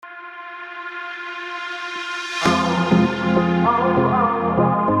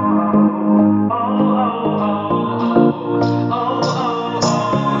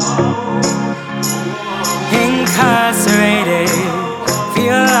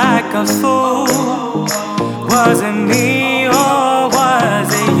like a fool. Was it me or was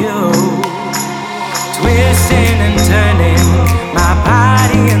it you? Twisting and turning my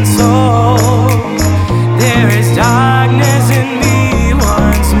body and soul. There is darkness in me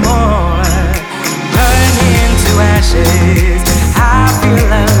once more. Burning to ashes, I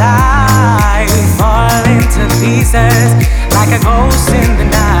feel alive. Falling to pieces like a ghost in the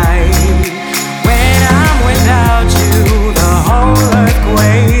night. When I'm without you, the whole earth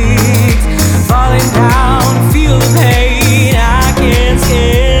quakes. Falling down, feel the pain, I can't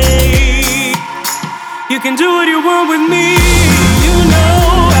escape. You can do what you want with me, you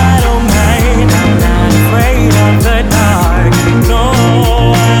know I don't mind. I'm not afraid of the dark, no,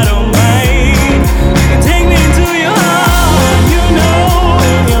 I don't mind. You can take me into your heart, you know,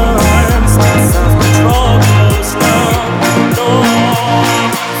 in your arms, my self-control goes numb, no,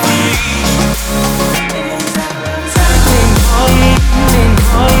 I'm free.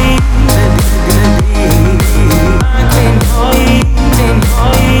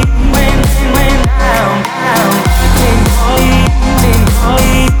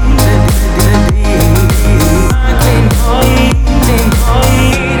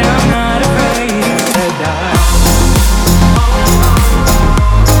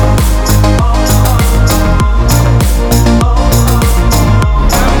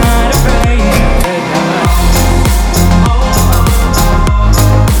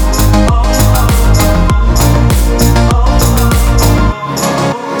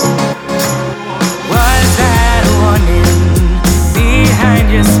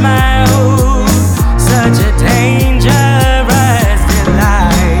 Your smile, such a dangerous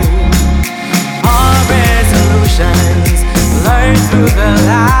delight. All resolutions blur through the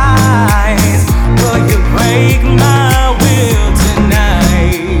lines. Will you break my will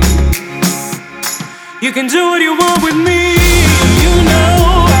tonight? You can do what you want with me.